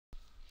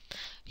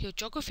Your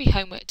geography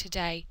homework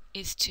today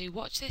is to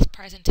watch this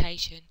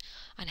presentation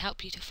and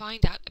help you to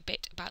find out a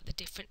bit about the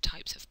different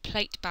types of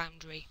plate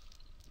boundary.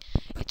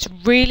 It's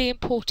really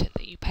important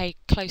that you pay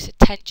close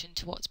attention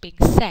to what's being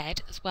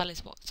said as well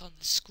as what's on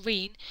the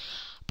screen,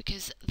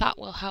 because that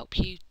will help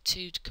you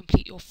to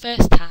complete your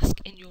first task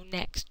in your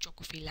next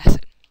geography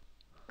lesson.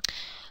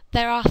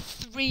 There are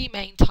three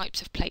main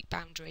types of plate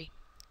boundary: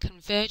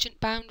 convergent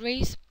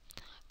boundaries,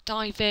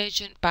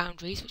 divergent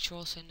boundaries, which are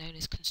also known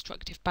as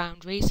constructive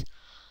boundaries,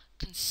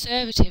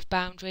 conservative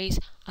boundaries,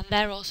 and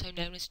they're also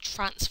known as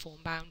transform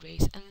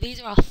boundaries, and these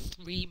are our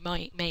three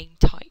main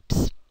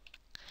types.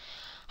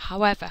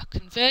 However,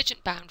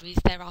 convergent boundaries,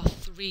 there are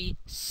three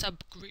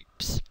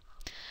subgroups.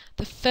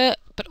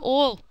 But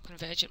all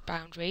convergent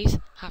boundaries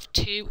have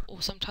two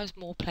or sometimes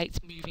more plates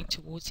moving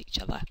towards each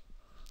other.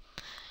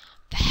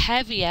 The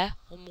heavier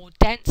or more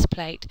dense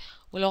plate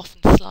will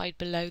often slide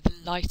below the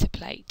lighter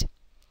plate.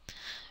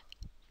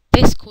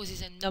 This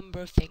causes a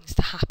number of things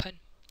to happen.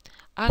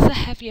 As the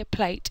heavier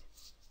plate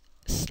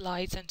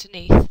slides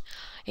underneath,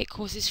 it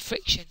causes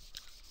friction,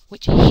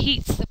 which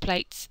heats the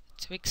plates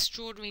to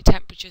extraordinary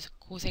temperatures,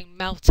 causing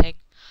melting.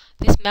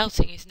 This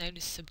melting is known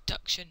as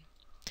subduction.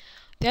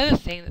 The other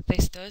thing that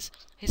this does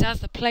is, as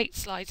the plate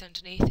slides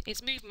underneath,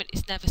 its movement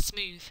is never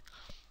smooth.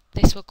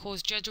 This will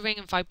cause juddering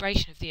and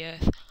vibration of the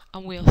earth,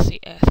 and we'll see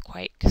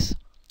earthquakes.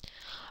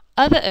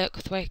 Other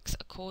earthquakes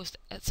are caused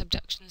at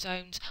subduction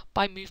zones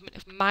by movement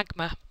of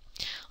magma.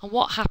 And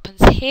what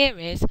happens here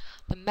is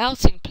the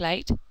melting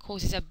plate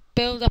causes a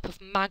build-up of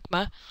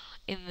magma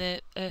in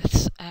the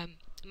Earth's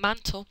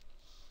mantle.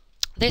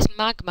 This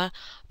magma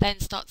then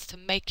starts to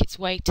make its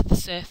way to the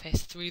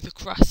surface through the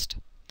crust.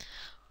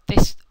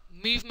 This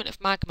movement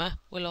of magma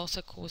will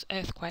also cause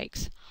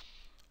earthquakes.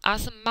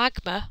 As the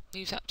magma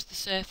moves up to the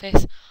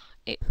surface,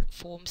 it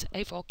forms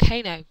a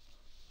volcano.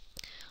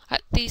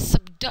 At these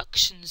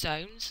subduction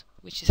zones,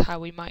 which is how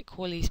we might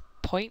call these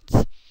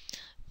points,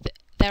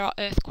 there are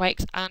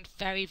earthquakes and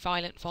very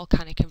violent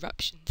volcanic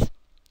eruptions.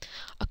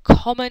 A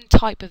common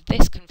type of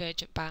this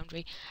convergent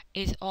boundary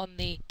is on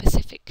the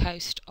Pacific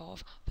coast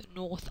of the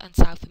North and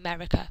South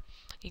America,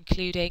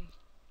 including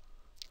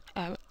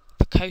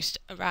the coast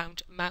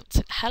around Mount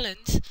St.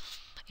 Helens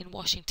in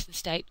Washington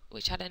State,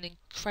 which had an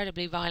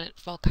incredibly violent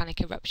volcanic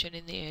eruption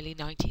in the early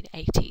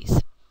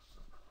 1980s.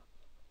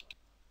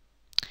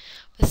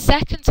 The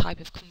second type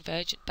of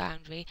convergent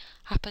boundary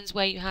happens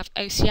where you have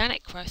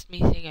oceanic crust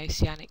meeting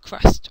oceanic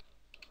crust.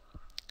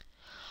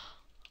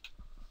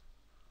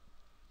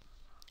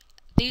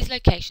 These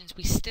locations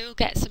we still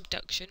get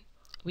subduction,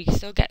 we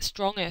still get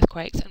strong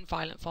earthquakes and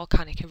violent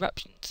volcanic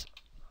eruptions.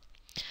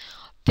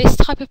 This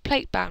type of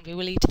plate boundary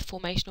will lead to the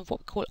formation of what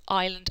we call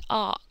island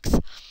arcs.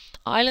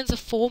 Islands are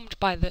formed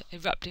by the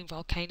erupting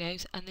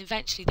volcanoes, and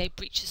eventually they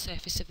breach the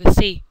surface of the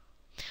sea.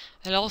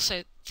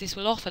 This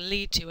will often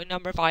lead to a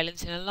number of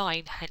islands in a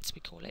line, hence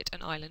we call it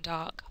an island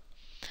arc.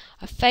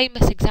 A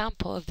famous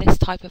example of this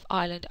type of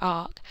island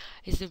arc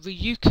is the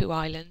Ryukyu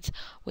Islands,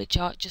 which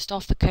are just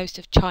off the coast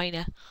of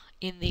China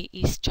in the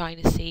East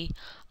China Sea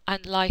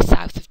and lie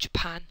south of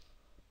Japan.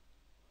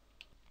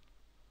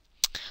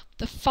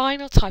 The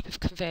final type of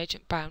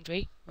convergent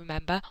boundary,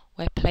 remember,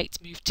 where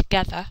plates move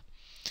together,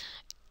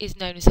 is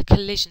known as a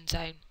collision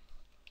zone.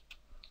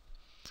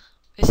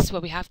 This is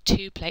where we have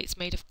two plates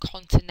made of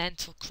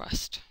continental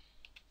crust.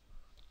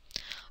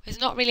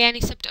 There's not really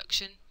any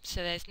subduction,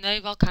 so there's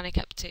no volcanic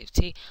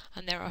activity,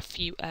 and there are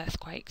few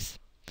earthquakes.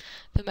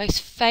 The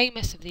most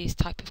famous of these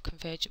type of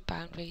convergent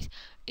boundaries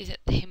is at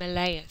the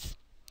Himalayas.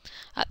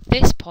 At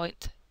this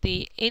point,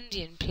 the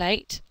Indian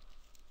plate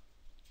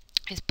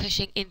is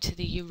pushing into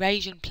the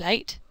Eurasian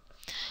plate,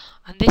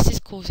 and this is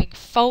causing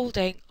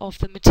folding of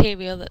the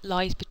material that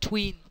lies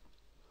between.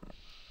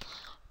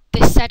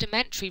 This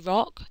sedimentary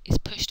rock is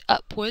pushed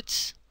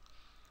upwards,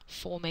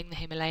 forming the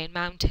Himalayan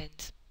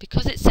mountains.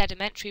 Because it's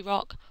sedimentary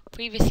rock,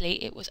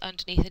 previously it was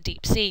underneath a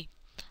deep sea.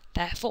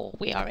 Therefore,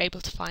 we are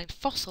able to find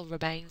fossil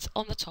remains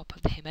on the top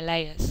of the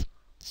Himalayas.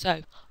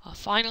 So, our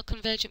final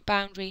convergent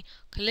boundary,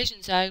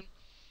 collision zone,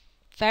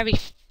 very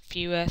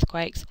few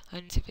earthquakes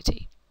and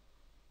activity.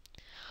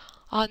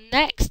 Our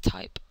next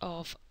type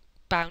of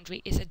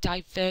boundary is a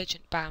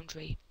divergent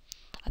boundary.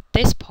 At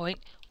this point,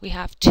 we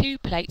have two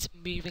plates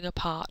moving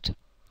apart.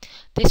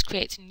 This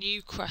creates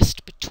new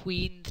crust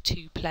between the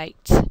two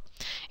plates.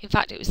 In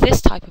fact, it was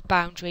this type of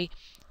boundary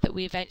that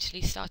we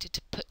eventually started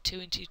to put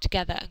two and two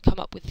together and come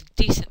up with a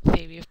decent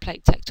theory of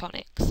plate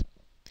tectonics.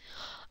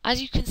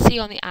 As you can see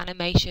on the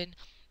animation,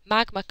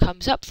 magma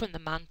comes up from the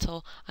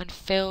mantle and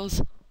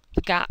fills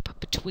the gap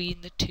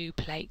between the two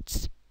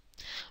plates.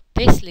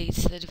 This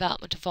leads to the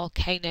development of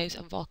volcanoes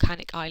and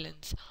volcanic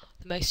islands,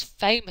 the most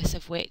famous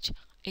of which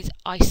is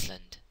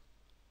Iceland.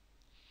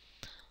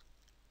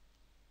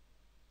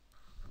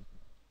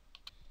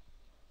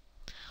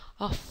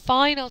 Our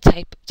final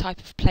type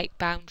of plate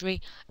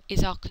boundary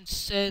is our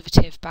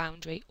conservative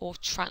boundary or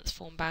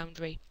transform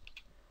boundary.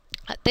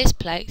 At this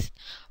place,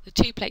 the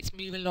two plates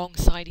move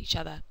alongside each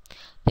other.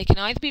 They can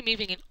either be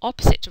moving in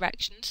opposite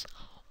directions,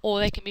 or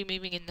they can be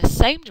moving in the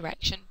same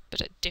direction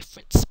but at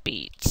different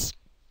speeds.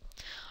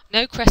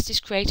 No crest is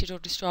created or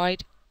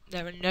destroyed.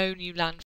 There are no new landforms.